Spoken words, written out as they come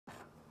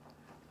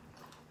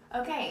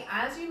Okay,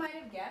 as you might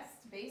have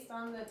guessed, based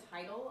on the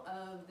title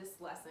of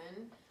this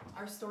lesson,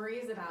 our story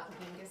is about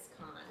Genghis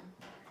Khan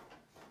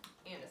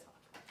and his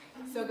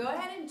hawk. So go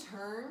ahead and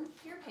turn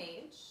your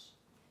page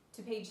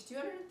to page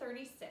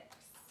 236.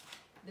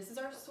 This is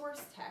our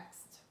source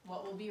text,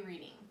 what we'll be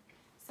reading.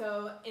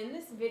 So in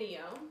this video,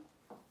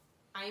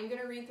 I am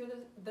going to read through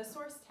the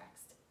source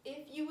text.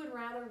 If you would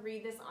rather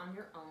read this on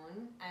your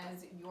own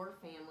as your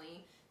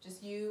family,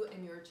 just you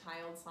and your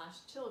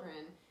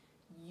child/children,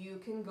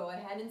 you can go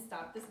ahead and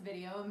stop this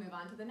video and move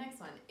on to the next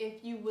one.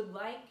 If you would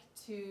like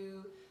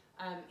to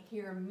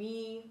hear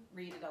me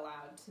read it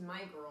aloud to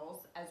my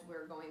girls as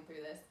we're going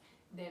through this,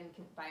 then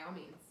by all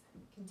means,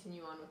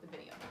 continue on with the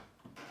video.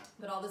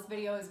 But all this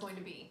video is going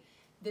to be,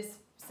 this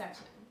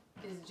section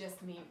is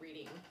just me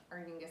reading our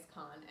Genghis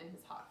Khan and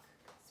his hawk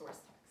source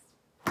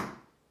text.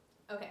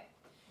 Okay,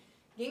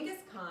 Genghis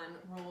Khan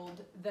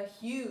ruled the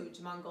huge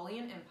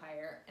Mongolian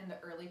Empire in the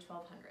early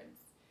 1200s.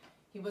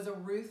 He was a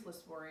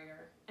ruthless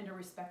warrior and a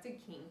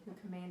respected king who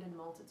commanded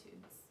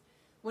multitudes.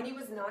 When he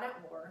was not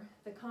at war,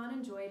 the Khan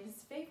enjoyed his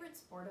favorite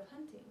sport of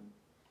hunting.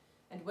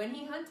 And when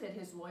he hunted,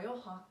 his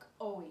loyal hawk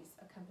always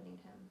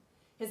accompanied him.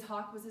 His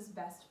hawk was his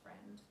best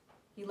friend.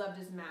 He loved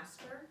his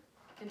master,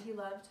 and he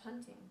loved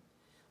hunting.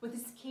 With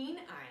his keen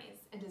eyes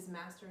and his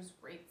master's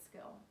great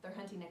skill, their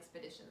hunting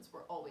expeditions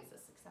were always a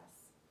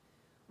success.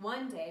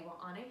 One day,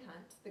 while on a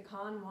hunt, the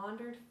Khan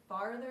wandered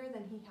farther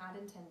than he had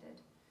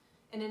intended.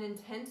 In an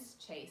intense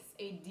chase,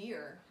 a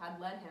deer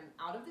had led him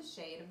out of the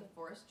shade of the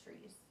forest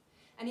trees,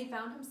 and he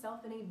found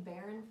himself in a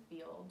barren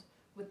field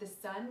with the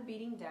sun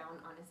beating down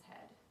on his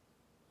head.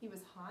 He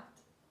was hot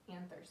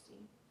and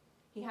thirsty.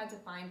 He had to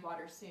find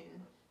water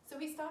soon, so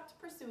he stopped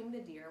pursuing the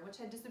deer, which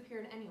had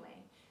disappeared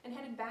anyway, and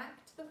headed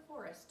back to the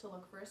forest to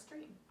look for a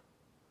stream.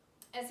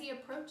 As he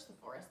approached the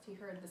forest, he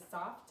heard the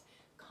soft,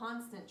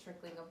 constant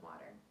trickling of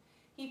water.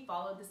 He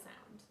followed the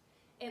sound.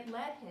 It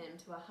led him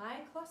to a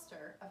high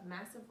cluster of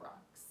massive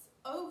rocks,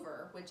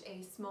 over which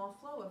a small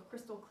flow of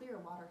crystal clear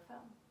water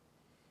fell.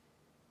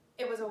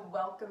 It was a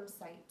welcome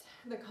sight.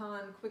 The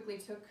Khan quickly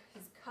took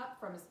his cup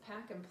from his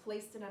pack and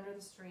placed it under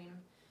the stream.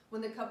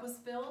 When the cup was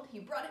filled, he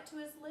brought it to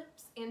his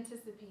lips,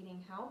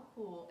 anticipating how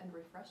cool and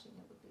refreshing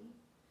it would be.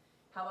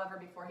 However,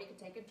 before he could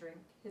take a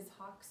drink, his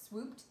hawk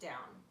swooped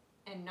down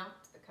and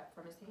knocked the cup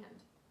from his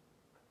hand.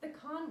 The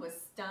Khan was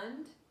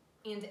stunned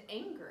and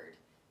angered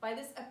by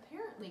this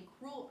apparently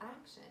cruel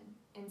action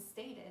and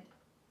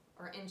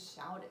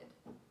shouted,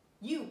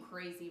 "You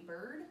crazy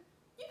bird,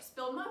 you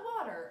spilled my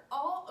water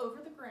all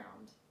over the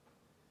ground."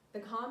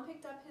 The Khan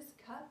picked up his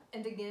cup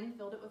and again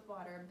filled it with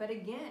water, but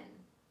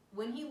again,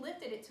 when he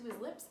lifted it to his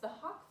lips, the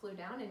hawk flew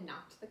down and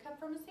knocked the cup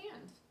from his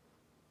hand.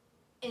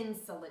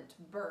 "Insolent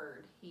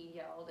bird," he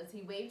yelled as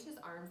he waved his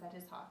arms at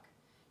his hawk.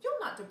 "You'll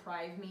not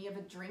deprive me of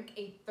a drink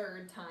a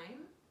third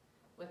time."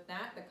 With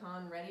that, the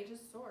Khan readied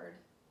his sword.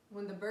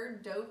 When the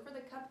bird dove for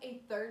the cup a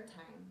third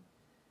time,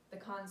 the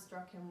Khan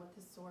struck him with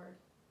his sword.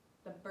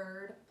 The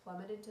bird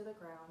plummeted to the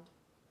ground,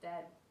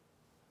 dead.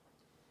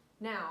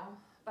 Now,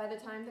 by the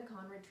time the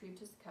Khan retrieved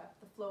his cup,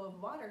 the flow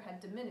of water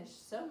had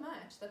diminished so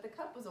much that the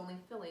cup was only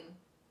filling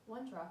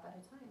one drop at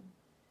a time.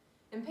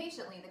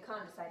 Impatiently, the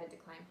Khan decided to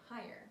climb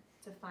higher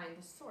to find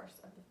the source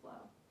of the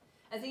flow.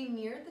 As he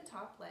neared the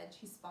top ledge,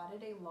 he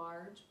spotted a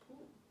large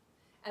pool.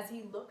 As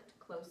he looked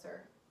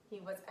closer, he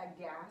was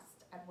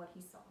aghast at what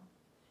he saw.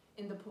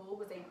 In the pool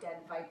was a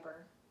dead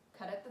viper,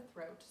 cut at the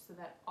throat so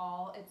that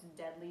all its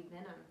deadly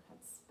venom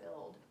had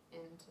spilled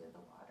into the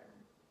water.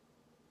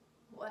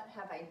 "What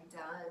have I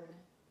done?"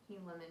 he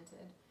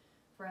lamented,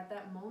 for at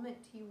that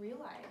moment he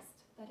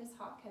realized that his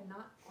hawk had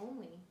not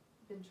only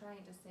been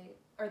trying to save,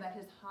 or that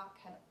his hawk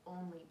had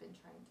only been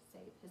trying to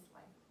save his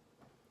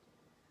life.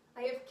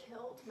 "I have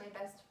killed my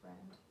best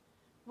friend.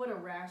 What a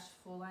rash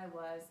fool I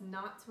was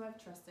not to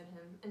have trusted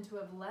him and to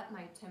have let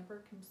my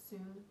temper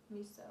consume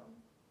me so."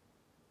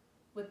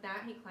 With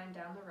that, he climbed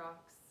down the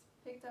rocks,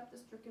 picked up the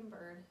stricken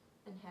bird,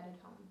 and headed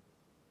home.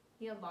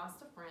 He had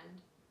lost a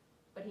friend,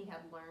 but he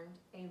had learned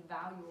a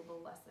valuable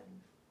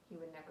lesson he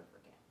would never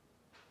forget.